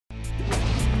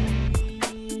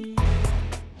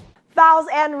Fowles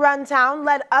and Runtown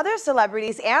led other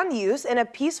celebrities and youths in a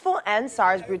peaceful End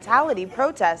SARS brutality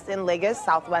protest in Lagos,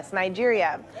 southwest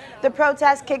Nigeria. The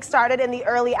protest kick-started in the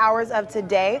early hours of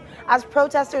today as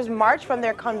protesters marched from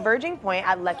their converging point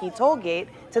at Lekki Toll Gate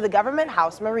to the Government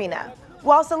House Marina.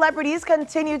 While celebrities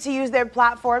continue to use their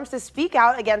platforms to speak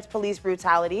out against police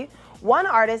brutality, one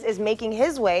artist is making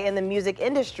his way in the music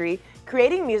industry,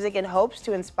 creating music in hopes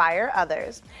to inspire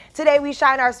others. Today we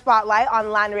shine our spotlight on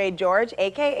Lanre George,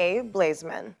 aka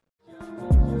Blaizman.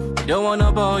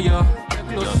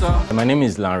 My name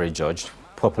is Lanre George,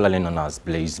 popularly known as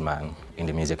Blaizman in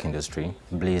the music industry.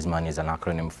 Blaizman is an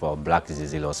acronym for Black is a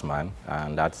Zealous Man,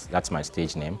 and that's my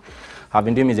stage name. I've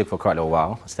been doing music for quite a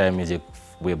while. I started music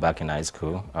way back in high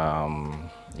school.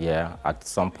 Yeah, at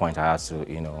some point I had to,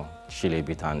 chill a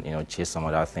bit and, chase some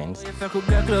other things.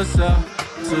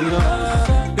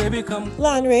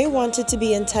 Lanre wanted to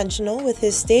be intentional with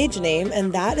his stage name,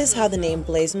 and that is how the name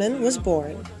Blaizman was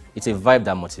born. It's a vibe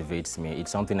that motivates me.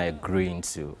 It's something I grew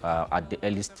into. At the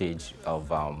early stage of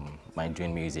my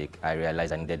doing music, I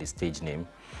realized I needed a stage name,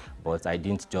 but I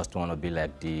didn't just want to be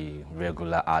like the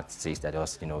regular artist that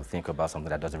just, think about something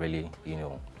that doesn't really,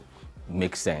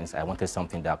 make sense. I wanted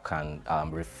something that can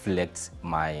reflect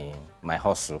my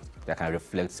hustle, that can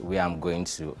reflect where I'm going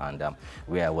to and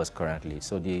where I was currently.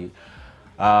 So the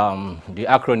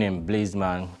acronym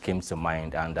Blaizman came to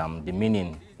mind, and the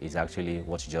meaning is actually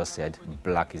what you just said.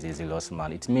 Black is a zealous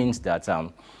man. It means that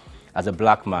as a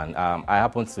black man, I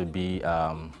happen to be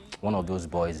one of those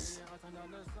boys,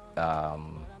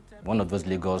 one of those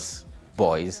Lagos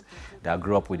boys that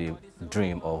grew up with a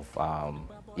dream of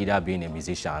either being a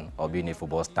musician or being a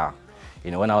football star.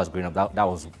 When I was growing up, that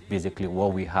was basically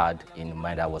what we had in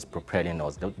mind that was propelling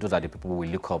us. Those are the people we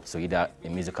look up to, either a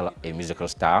musical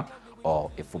star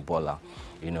or a footballer.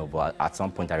 But at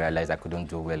some point I realized I couldn't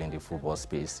do well in the football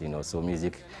space, so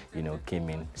music, came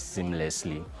in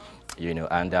seamlessly,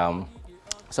 and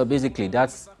so basically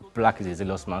that's Black is a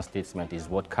Zealous Man statement is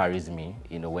what carries me,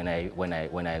 when I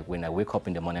wake up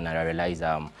in the morning and I realize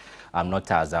I'm not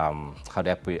as how do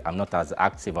I put it? I'm not as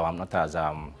active, or I'm not as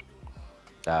I'm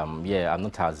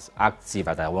not as active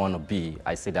as I want to be.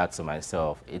 I say that to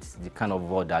myself. It's the kind of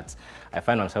word that I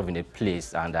find myself in a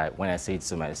place, and when I say it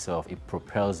to myself, it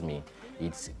propels me.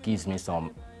 It gives me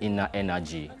some inner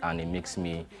energy, and it makes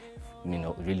me,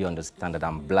 really understand that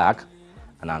I'm black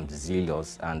and I'm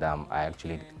zealous, and I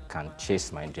actually can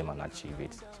chase my dream and achieve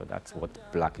it. So that's what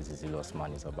Black is a Zealous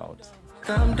Man is about.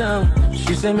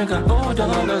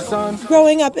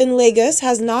 Growing up in Lagos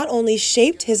has not only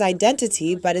shaped his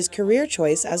identity, but his career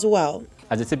choice as well.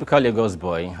 As a typical Lagos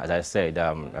boy, as I said,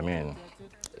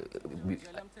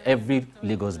 every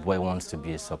Lagos boy wants to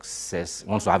be a success,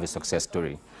 wants to have a success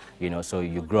story. So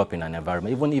you grow up in an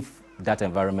environment, even if that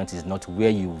environment is not where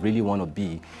you really want to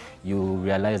be, you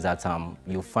realize that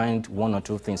you find one or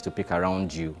two things to pick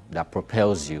around you that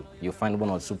propels you. You find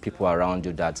one or two people around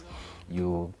you that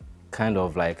you kind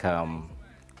of like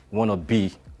want to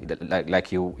be,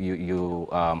 like you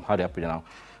how do I put it now?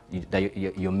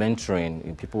 You're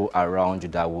mentoring people around you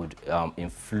that would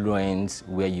influence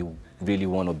where you really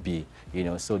want to be.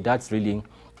 So that's really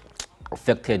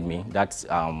affected me. That's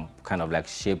kind of like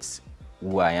shaped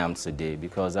who I am today,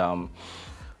 because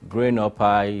growing up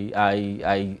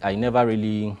I never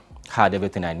really had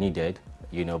everything I needed,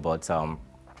 but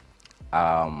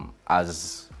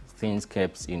as things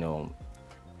kept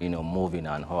moving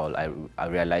and all, I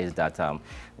realized that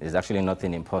there's actually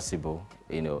nothing impossible.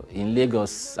 In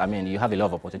Lagos, you have a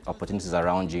lot of opportunities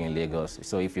around you in Lagos.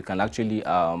 So if you can actually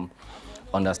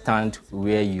understand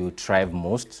where you thrive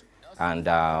most and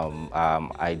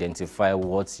identify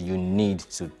what you need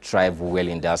to thrive well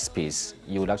in that space,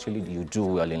 you do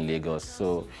well in Lagos.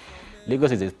 So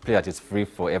Lagos is a place that is free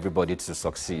for everybody to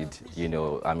succeed.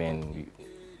 No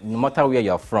matter where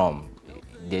you're from,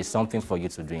 there's something for you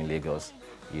to do in Lagos.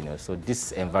 So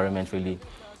this environment really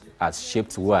has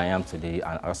shaped who I am today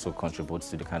and also contributes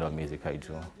to the kind of music I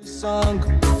do.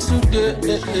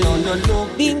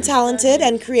 Being talented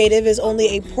and creative is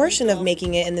only a portion of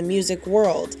making it in the music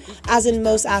world. As in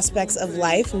most aspects of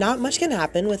life, not much can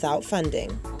happen without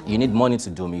funding. You need money to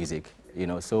do music,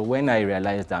 So when I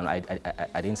realized that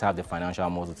I didn't have the financial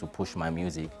muscle to push my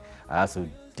music, I had to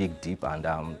dig deep and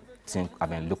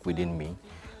look within me.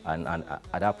 And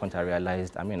at that point I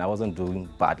realized, I wasn't doing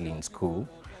badly in school.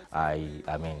 I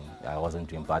wasn't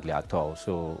doing badly at all.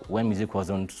 So when music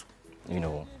wasn't,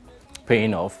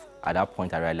 paying off, at that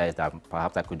point I realized that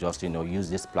perhaps I could just, use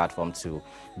this platform to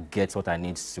get what I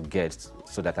need to get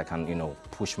so that I can,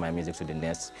 push my music to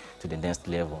the next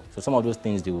level. So some of those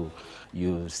things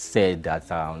you said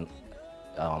that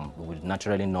would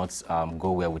naturally not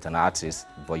go well with an artist,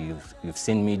 but you've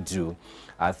seen me do,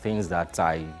 are things that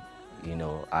I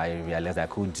realized I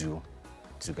could do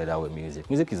together with music.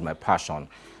 Music is my passion,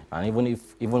 and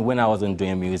even when I wasn't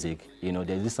doing music,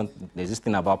 there's this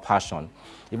thing about passion.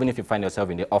 Even if you find yourself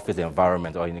in the office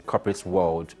environment or in the corporate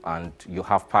world and you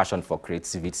have passion for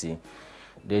creativity,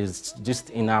 there's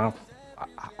just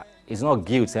it's not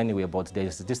guilt anyway, but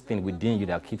there's this thing within you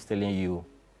that keeps telling you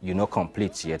you're not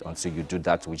complete yet until you do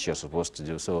that which you're supposed to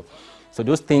do. So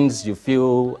those things you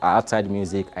feel are outside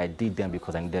music, I did them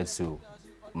because I needed to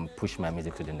push my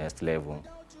music to the next level.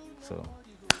 So,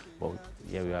 well,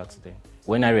 here we are today.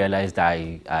 When I realized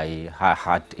I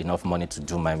had enough money to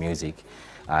do my music,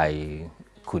 I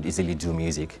could easily do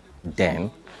music then,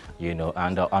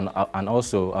 and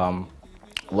also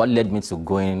what led me to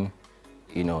going,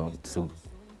 to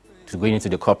going into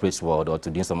the corporate world or to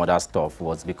doing some other stuff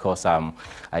was because I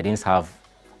didn't have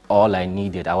all I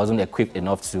needed. I wasn't equipped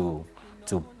enough to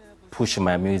push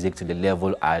my music to the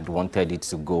level I'd wanted it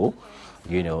to go,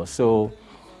 So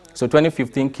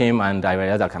 2015 came and I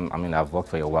realized that I've worked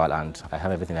for a while and I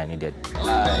have everything I needed.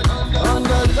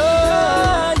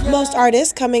 Most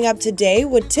artists coming up today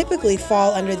would typically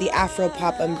fall under the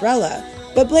Afro-pop umbrella,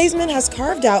 but Blaizman has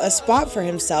carved out a spot for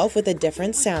himself with a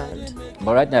different sound.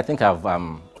 But right now I think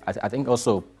I think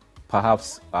also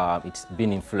perhaps it's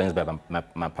been influenced by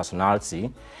my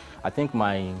personality. I think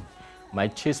my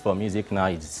chase for music now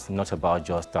is not about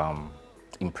just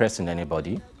impressing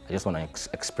anybody. I just want to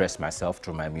express myself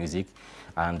through my music,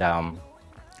 and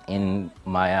in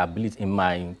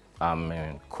my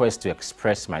quest to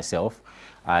express myself,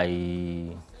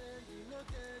 I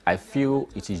feel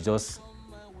it is just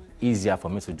easier for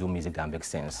me to do music that makes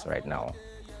sense right now.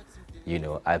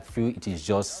 I feel it is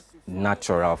just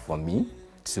natural for me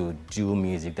to do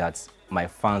music that my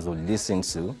fans will listen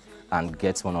to and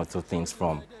get one or two things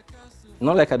from.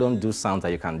 Not like I don't do sounds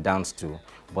that you can dance to,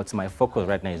 but my focus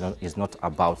right now is not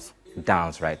about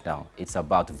dance right now. It's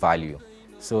about value.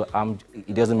 So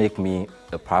it doesn't make me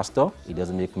a pastor. It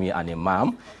doesn't make me an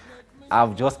imam.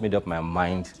 I've just made up my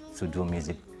mind to do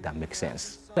music that makes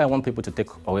sense. What I want people to take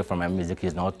away from my music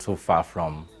is not too far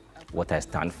from what I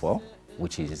stand for,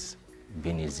 which is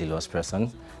being a zealous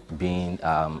person, being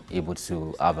able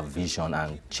to have a vision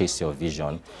and chase your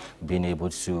vision, being able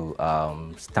to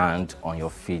stand on your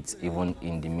feet even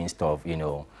in the midst of,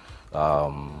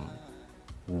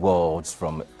 words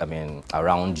from,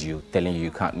 around you telling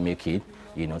you can't make it,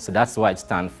 So that's what it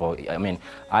stands for.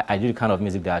 I do the kind of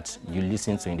music that you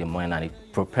listen to in the morning and it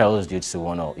propels you to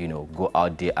want to, go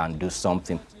out there and do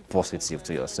something positive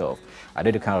to yourself. I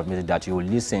do the kind of music that you will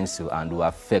listen to and will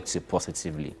affect you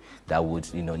positively, that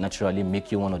would, naturally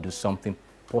make you want to do something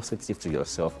positive to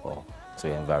yourself or to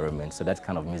your environment. So that's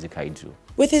kind of music I do.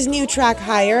 With his new track,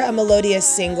 Higher, a melodious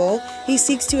single, he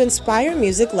seeks to inspire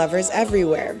music lovers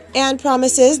everywhere and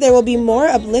promises there will be more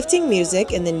uplifting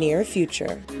music in the near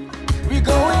future. We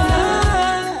going